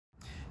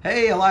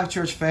Hey, Alive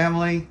Church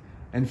family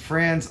and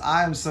friends,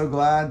 I am so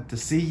glad to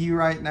see you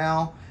right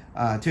now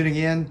tuning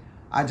in.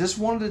 I just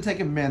wanted to take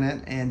a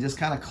minute and just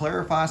kind of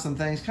clarify some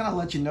things, kind of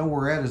let you know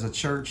where we're at as a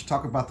church,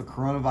 talk about the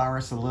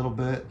coronavirus a little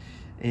bit,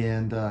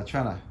 and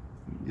trying to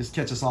just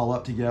catch us all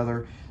up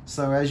together.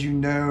 So as you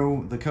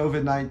know, the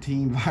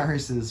COVID-19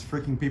 virus is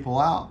freaking people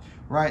out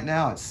right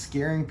now. It's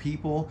scaring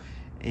people.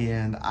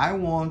 And I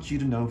want you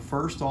to know,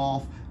 first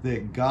off,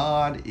 that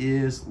God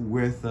is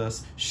with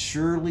us.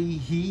 Surely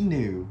He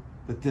knew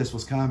that this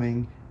was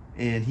coming,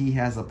 and He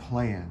has a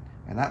plan.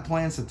 And that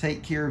plan is to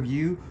take care of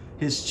you,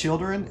 His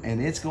children,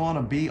 and it's going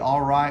to be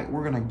all right.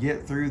 We're going to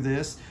get through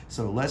this.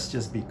 So let's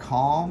just be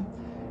calm,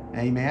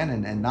 amen,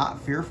 and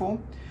not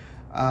fearful.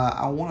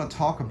 I want to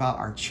talk about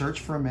our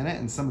church for a minute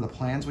and some of the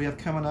plans we have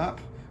coming up.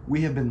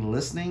 We have been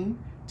listening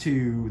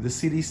to the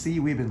CDC.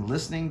 We've been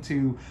listening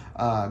to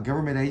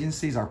government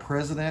agencies, our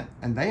president,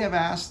 and they have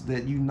asked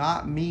that you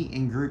not meet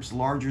in groups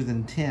larger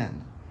than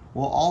 10.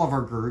 Well, all of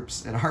our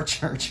groups at our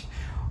church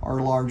are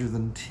larger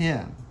than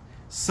 10.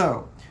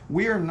 So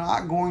we are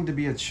not going to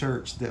be a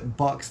church that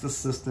bucks the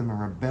system and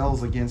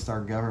rebels against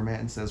our government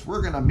and says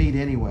we're going to meet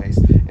anyways.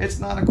 It's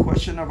not a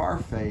question of our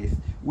faith.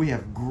 We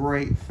have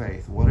great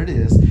faith. What it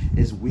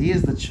is we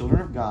as the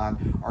children of God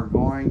are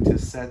going to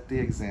set the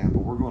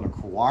example. We're going to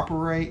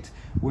cooperate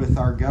with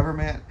our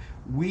government.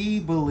 We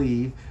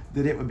believe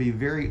that it would be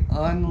very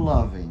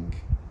unloving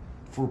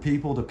for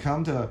people to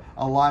come to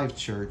a live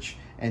church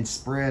and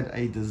spread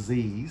a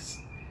disease.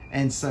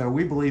 And so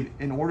we believe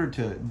in order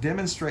to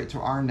demonstrate to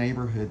our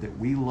neighborhood that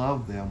we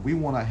love them, we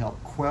want to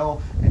help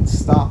quell and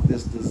stop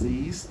this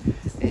disease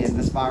and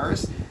this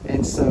virus.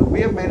 And so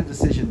we have made a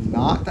decision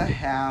not to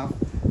have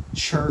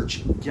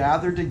church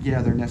gathered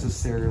together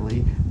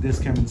necessarily this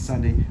coming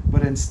Sunday,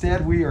 but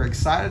instead we are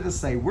excited to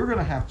say we're going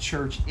to have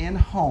church in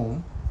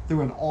home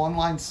through an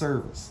online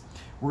service.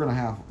 We're going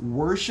to have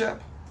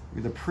worship,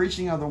 the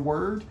preaching of the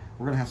word.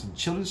 We're going to have some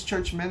children's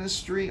church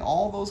ministry,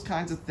 all those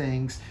kinds of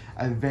things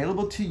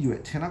available to you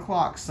at 10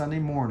 o'clock Sunday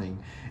morning.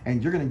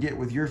 And you're going to get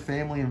with your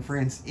family and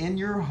friends in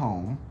your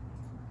home,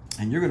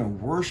 and you're going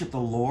to worship the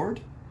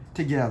Lord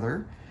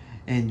together,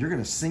 and you're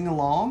going to sing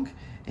along,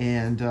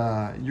 and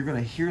you're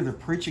going to hear the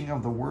preaching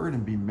of the word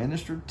and be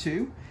ministered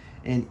to.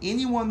 And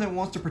anyone that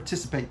wants to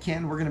participate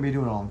can. We're going to be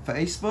doing it on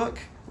Facebook.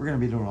 We're going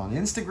to be doing it on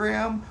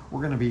Instagram.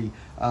 We're going to be,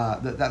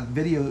 that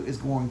video is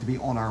going to be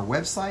on our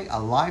website,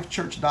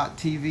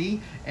 Church.TV,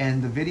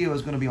 and the video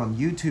is going to be on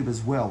YouTube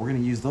as well. We're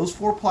going to use those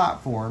 4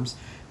 platforms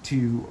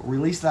to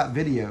release that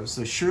video.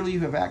 So surely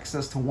you have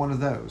access to one of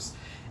those.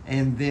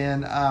 And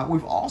then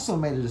we've also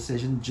made a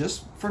decision,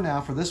 just for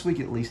now, for this week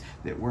at least,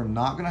 that we're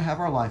not going to have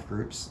our life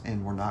groups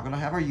and we're not going to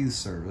have our youth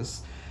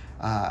service.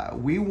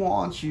 We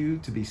want you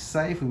to be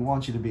safe. We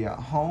want you to be at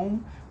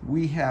home.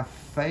 We have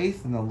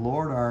faith in the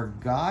Lord our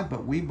God,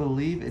 but we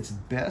believe it's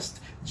best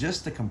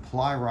just to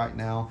comply right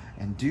now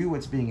and do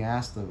what's being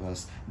asked of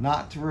us,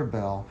 not to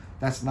rebel.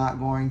 That's not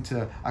going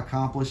to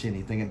accomplish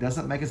anything. It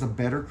doesn't make us a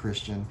better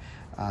Christian.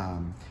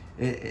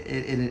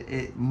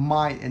 It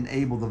might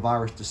enable the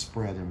virus to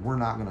spread, and we're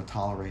not going to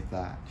tolerate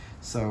that.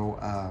 So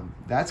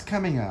that's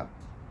coming up.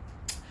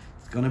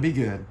 It's going to be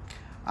good.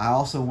 I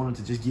also wanted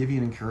to just give you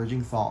an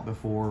encouraging thought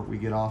before we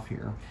get off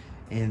here,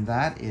 and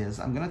that is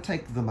I'm going to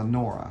take the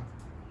menorah,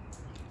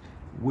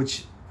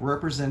 which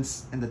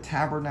represents in the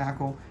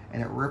tabernacle,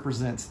 and it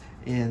represents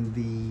in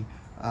the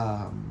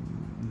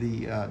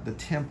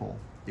temple.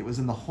 It was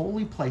in the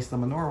holy place. The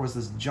menorah was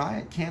this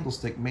giant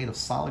candlestick made of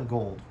solid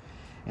gold,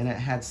 and it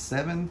had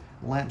 7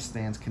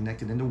 lampstands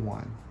connected into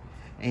one.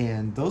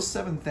 And those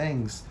 7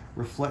 things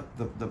reflect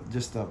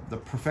the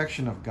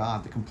perfection of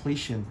God, the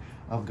completion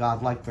of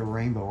God, like the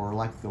rainbow, or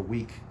like the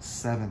week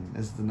 7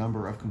 is the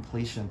number of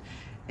completion.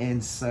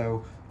 And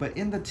so, but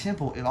in the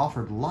temple, it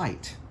offered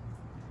light.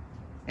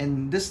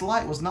 And this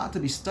light was not to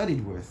be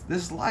studied with.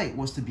 This light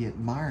was to be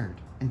admired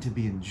and to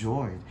be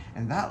enjoyed.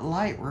 And that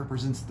light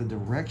represents the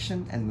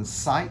direction and the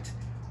sight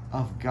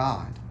of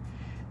God.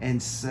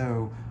 And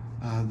so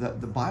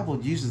the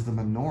Bible uses the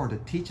menorah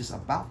to teach us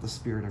about the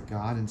Spirit of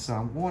God. And so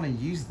I'm going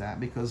to use that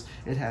because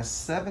it has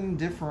 7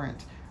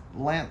 different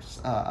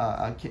lamps,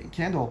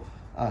 candle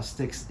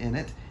sticks in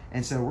it.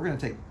 And so we're going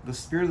to take the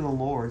Spirit of the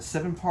Lord,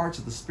 7 parts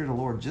of the Spirit of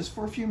the Lord, just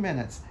for a few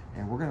minutes,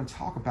 and we're going to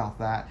talk about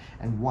that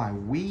and why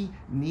we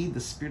need the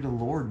Spirit of the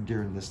Lord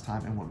during this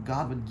time and what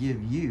God would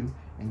give you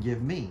and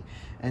give me.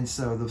 And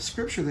so the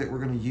scripture that we're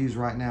going to use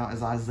right now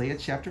is Isaiah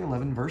chapter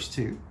 11, verse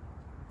 2.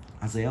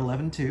 Isaiah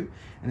 11:2,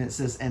 and it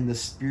says, "And the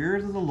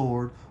Spirit of the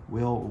Lord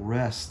will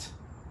rest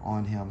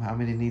on him." How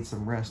many need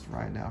some rest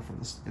right now from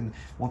this and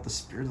want the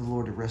Spirit of the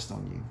Lord to rest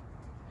on you?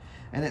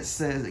 And it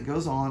says, it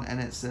goes on, and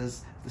it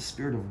says, the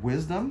Spirit of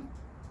wisdom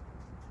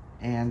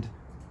and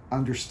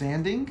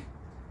understanding,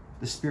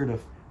 the Spirit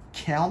of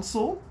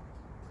counsel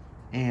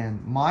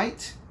and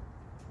might,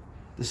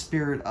 the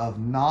Spirit of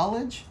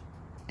knowledge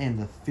and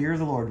the fear of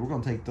the Lord. We're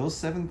going to take those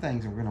 7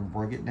 things and we're going to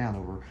break it down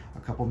over a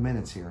couple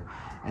minutes here.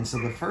 And so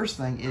the first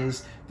thing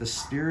is the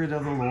Spirit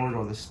of the Lord,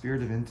 or the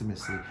Spirit of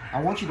intimacy.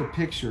 I want you to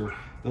picture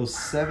those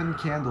 7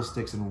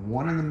 candlesticks and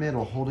one in the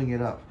middle holding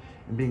it up.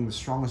 and being the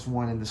strongest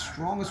one. And the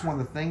strongest one,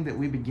 the thing that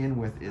we begin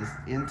with is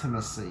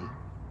intimacy.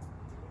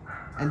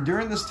 And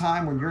during this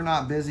time when you're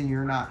not busy,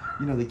 you're not,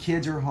 the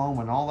kids are home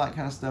and all that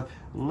kind of stuff,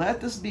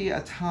 let this be a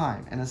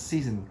time and a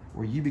season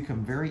where you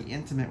become very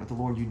intimate with the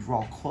Lord. You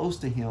draw close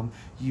to Him.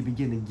 You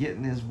begin to get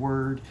in His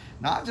Word.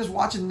 Not just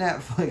watching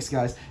Netflix,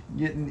 guys.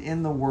 Getting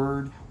in the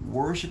Word,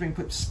 worshiping,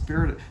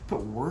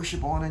 put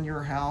worship on in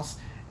your house,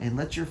 and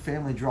let your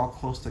family draw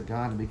close to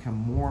God and become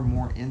more and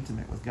more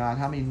intimate with God.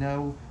 How many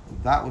know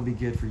that would be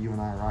good for you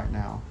and I right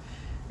now?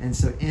 And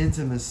so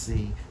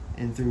intimacy,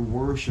 and through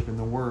worship and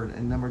the Word.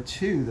 And number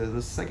two,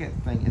 the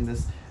second thing in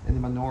the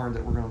menorah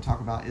that we're going to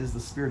talk about is the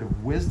spirit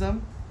of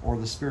wisdom, or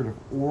the spirit of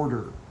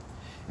order.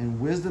 And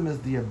wisdom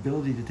is the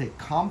ability to take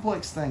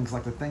complex things,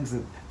 like the things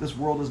that this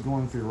world is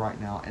going through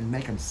right now, and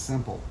make them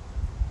simple.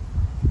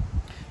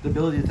 The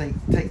ability to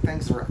take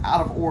things that are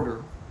out of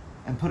order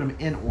and put them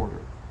in order.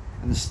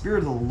 And the Spirit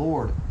of the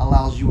Lord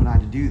allows you and I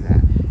to do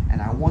that.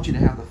 And I want you to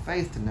have the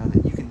faith to know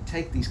that you can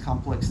take these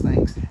complex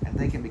things and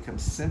they can become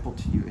simple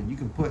to you, and you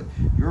can put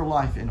your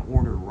life in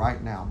order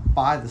right now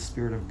by the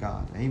Spirit of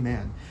God.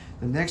 Amen.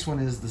 The next one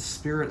is the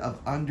spirit of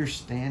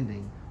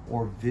understanding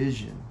or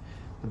vision.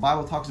 The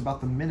Bible talks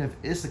about the men of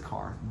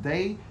Issachar.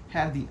 They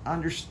had the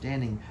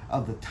understanding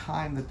of the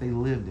time that they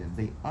lived in.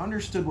 They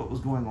understood what was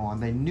going on.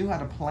 They knew how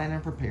to plan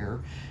and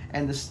prepare.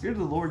 And the Spirit of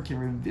the Lord can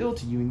reveal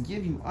to you and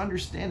give you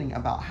understanding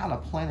about how to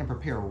plan and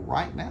prepare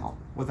right now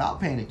without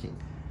panicking,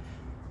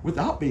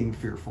 without being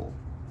fearful.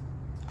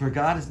 For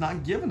God has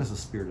not given us a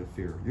spirit of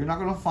fear. You're not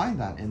going to find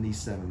that in these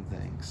 7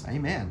 things.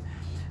 Amen.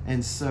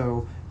 And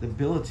so the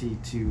ability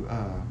to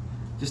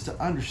just to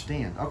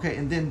understand. Okay,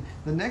 and then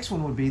the next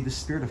one would be the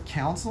spirit of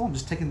counsel. I'm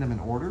just taking them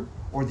in order.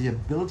 Or the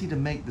ability to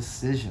make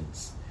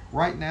decisions.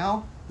 Right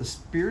now, the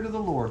Spirit of the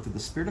Lord, through the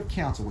spirit of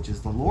counsel, which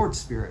is the Lord's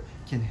Spirit,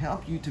 can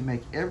help you to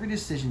make every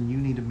decision you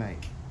need to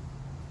make.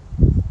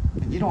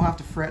 And you don't have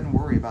to fret and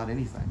worry about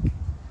anything.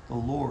 The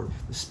Lord,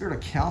 the spirit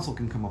of counsel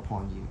can come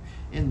upon you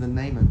in the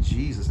name of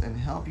Jesus and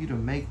help you to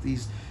make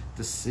these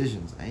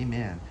decisions.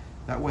 Amen.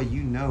 That way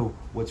you know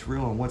what's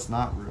real and what's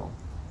not real.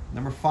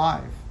 Number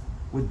 5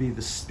 would be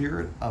the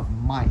spirit of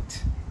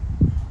might,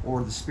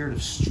 or the spirit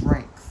of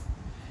strength.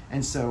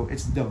 And so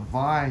it's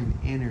divine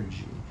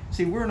energy.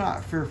 See, we're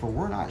not fearful.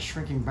 We're not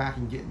shrinking back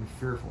and getting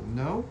fearful.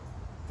 No,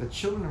 the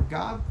children of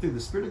God, through the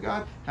Spirit of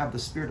God, have the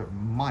spirit of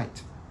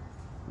might.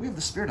 We have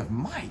the spirit of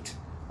might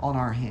on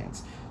our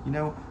hands.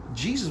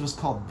 Jesus was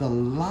called the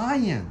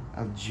Lion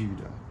of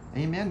Judah.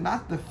 Amen.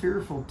 Not the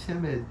fearful,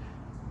 timid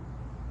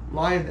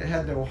lion that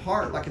had no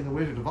heart, like in the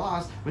Wizard of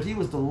Oz, but he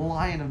was the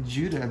Lion of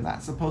Judah, and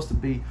that's supposed to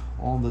be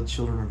on the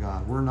children of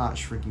God. We're not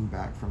shrinking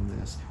back from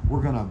this.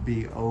 We're going to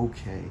be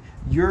okay.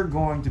 You're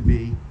going to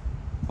be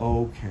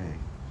okay.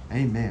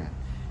 Amen.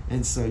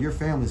 And so your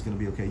family's going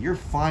to be okay. Your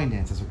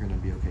finances are going to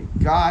be okay.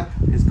 God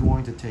is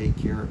going to take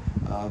care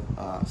of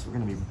us. We're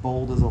going to be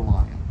bold as a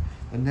lion.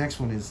 The next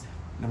one is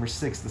number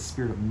 6, the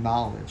spirit of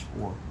knowledge,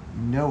 or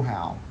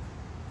know-how.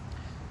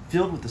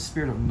 Filled with the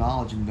spirit of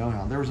knowledge and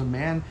know-how. There was a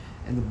man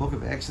in the book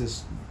of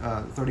Exodus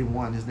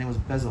 31. His name was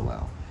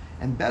Bezalel.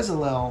 And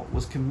Bezalel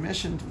was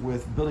commissioned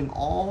with building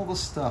all the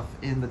stuff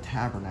in the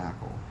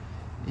tabernacle.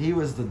 He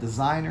was the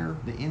designer,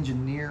 the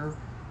engineer.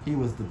 He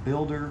was the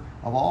builder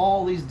of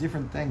all these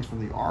different things,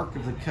 from the Ark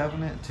of the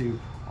Covenant to,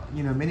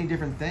 many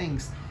different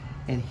things.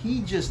 And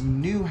he just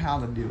knew how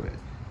to do it.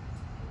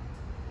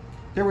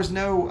 There was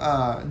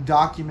no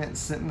document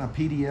sent in a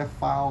PDF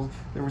file.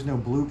 There was no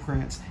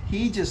blueprints.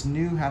 He just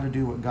knew how to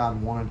do what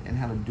God wanted and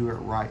how to do it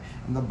right.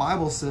 And the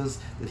Bible says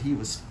that he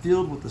was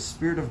filled with the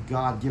Spirit of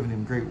God, giving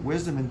him great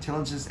wisdom,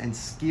 intelligence, and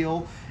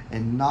skill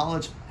and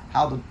knowledge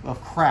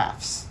of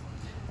crafts.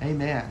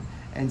 Amen.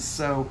 And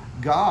so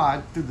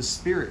God, through the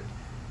Spirit,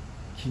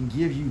 can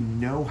give you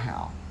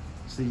know-how.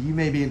 So we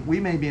may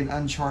be in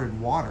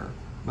uncharted water,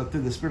 but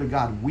through the Spirit of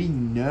God, we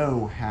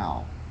know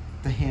how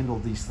to handle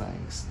these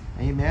things.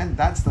 Amen.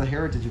 That's the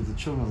heritage of the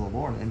children of the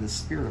Lord and the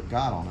Spirit of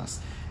God on us.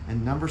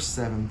 And number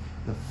 7,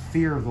 the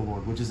fear of the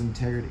Lord, which is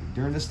integrity.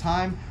 During this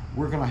time,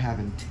 we're going to have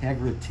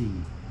integrity.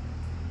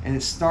 And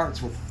it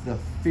starts with the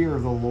fear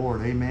of the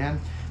Lord. Amen.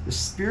 The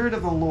Spirit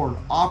of the Lord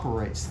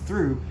operates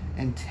through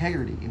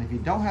integrity. And if you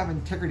don't have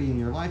integrity in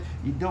your life,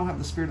 you don't have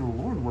the Spirit of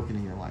the Lord working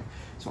in your life.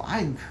 So I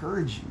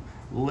encourage you,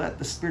 let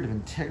the spirit of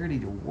integrity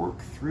to work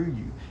through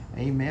you.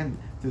 Amen.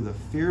 Through the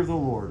fear of the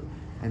Lord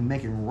and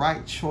making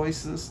right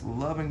choices,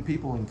 loving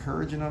people,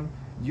 encouraging them,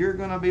 you're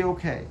going to be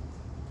okay.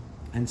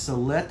 And so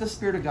let the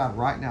Spirit of God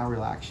right now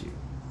relax you.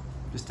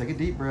 Just take a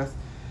deep breath.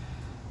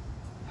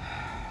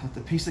 Let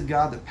the peace of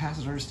God that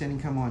passes understanding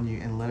come on you,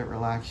 and let it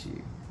relax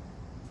you.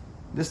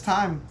 This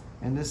time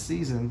and this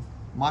season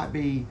might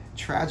be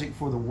tragic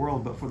for the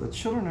world, but for the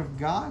children of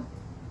God,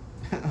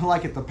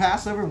 like at the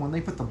Passover, when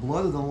they put the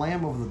blood of the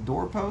lamb over the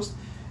doorpost,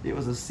 it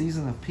was a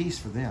season of peace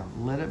for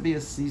them. Let it be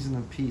a season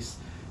of peace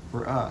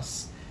for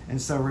us.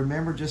 And so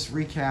remember, just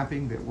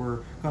recapping, that we're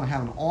going to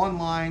have an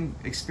online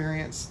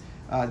experience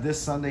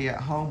this Sunday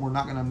at home. We're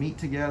not going to meet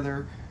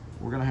together.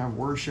 We're going to have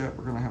worship.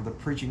 We're going to have the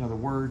preaching of the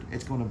Word.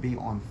 It's going to be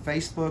on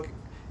Facebook.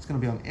 It's going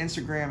to be on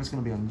Instagram. It's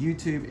going to be on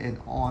YouTube and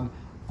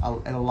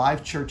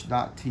at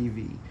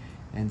Church.TV.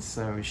 And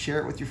so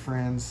share it with your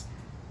friends.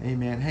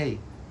 Amen. Hey,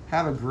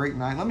 have a great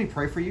night. Let me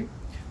pray for you.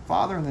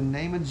 Father, in the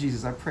name of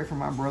Jesus, I pray for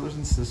my brothers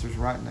and sisters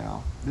right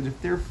now that if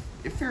they're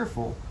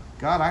fearful,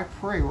 God, I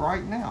pray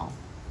right now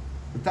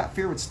that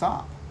fear would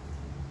stop.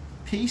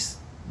 Peace,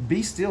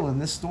 be still in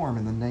this storm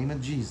in the name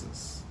of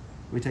Jesus.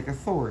 We take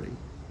authority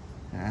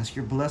and ask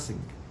your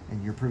blessing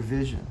and your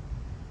provision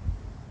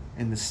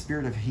and the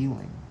spirit of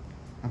healing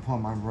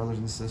upon my brothers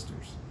and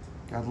sisters.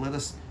 God, let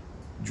us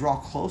draw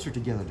closer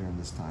together during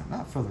this time,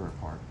 not further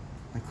apart,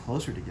 but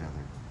closer together.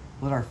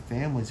 Let our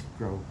families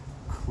grow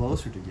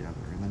closer together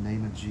in the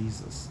name of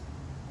Jesus.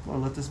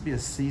 Lord, let this be a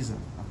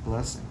season of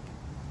blessing.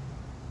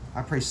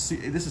 I pray, this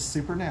is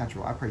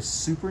supernatural. I pray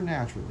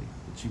supernaturally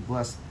that you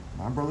bless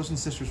my brothers and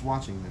sisters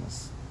watching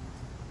this.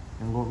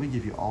 And Lord, we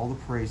give you all the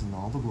praise and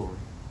all the glory.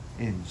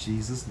 In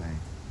Jesus' name,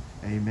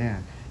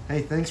 amen.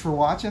 Hey, thanks for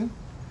watching.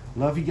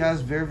 Love you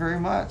guys very, very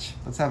much.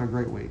 Let's have a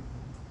great week.